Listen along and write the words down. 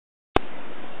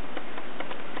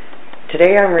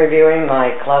Today I'm reviewing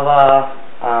my Kleva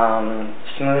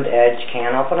smooth edge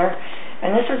can opener,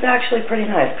 and this is actually pretty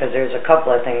nice because there's a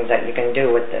couple of things that you can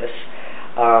do with this.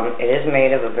 It is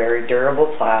made of a very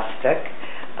durable plastic.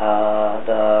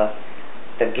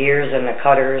 The gears and the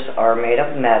cutters are made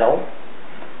of metal.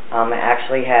 It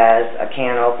actually has a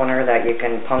can opener that you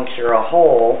can puncture a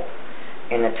hole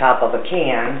in the top of a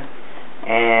can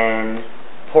and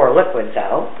pour liquids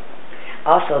out.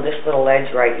 Also, this little edge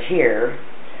right here,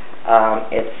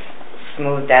 it's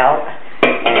smoothed out,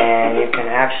 and you can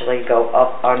actually go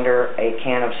up under a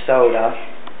can of soda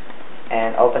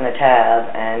and open the tab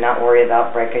and not worry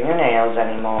about breaking your nails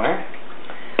anymore.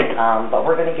 But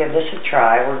we're going to give this a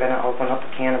try. We're going to open up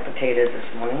a can of potatoes this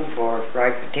morning for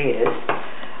fried potatoes.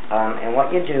 And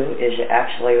what you do is you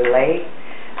actually lay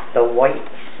the white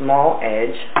small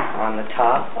edge on the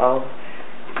top of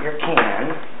your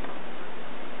can.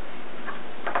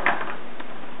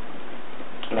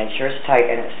 Make sure it's tight,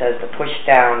 and it says to push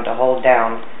down to hold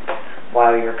down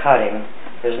while you're cutting.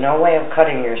 There's no way of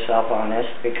cutting yourself on this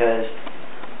because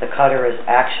the cutter is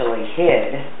actually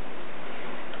hid,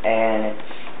 and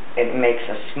it makes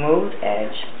a smooth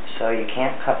edge so you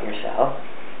can't cut yourself.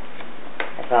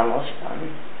 It's almost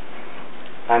done.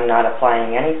 I'm not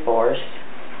applying any force,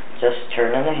 just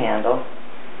turning the handle,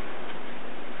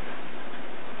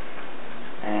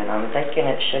 and I'm thinking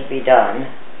it should be done.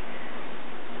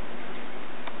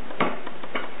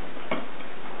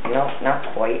 No,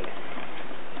 not quite.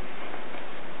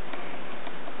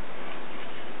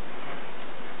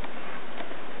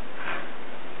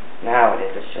 Now it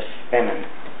is, it's just spinning.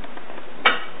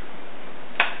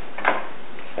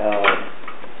 So,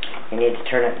 you need to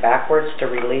turn it backwards to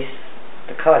release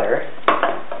the cutter,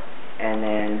 and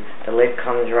then the lid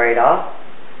comes right off,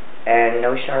 and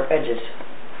no sharp edges.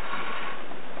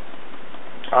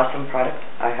 Awesome product.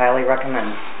 I highly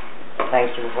recommend.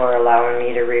 Thank you for allowing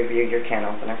me to review your can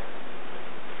opener.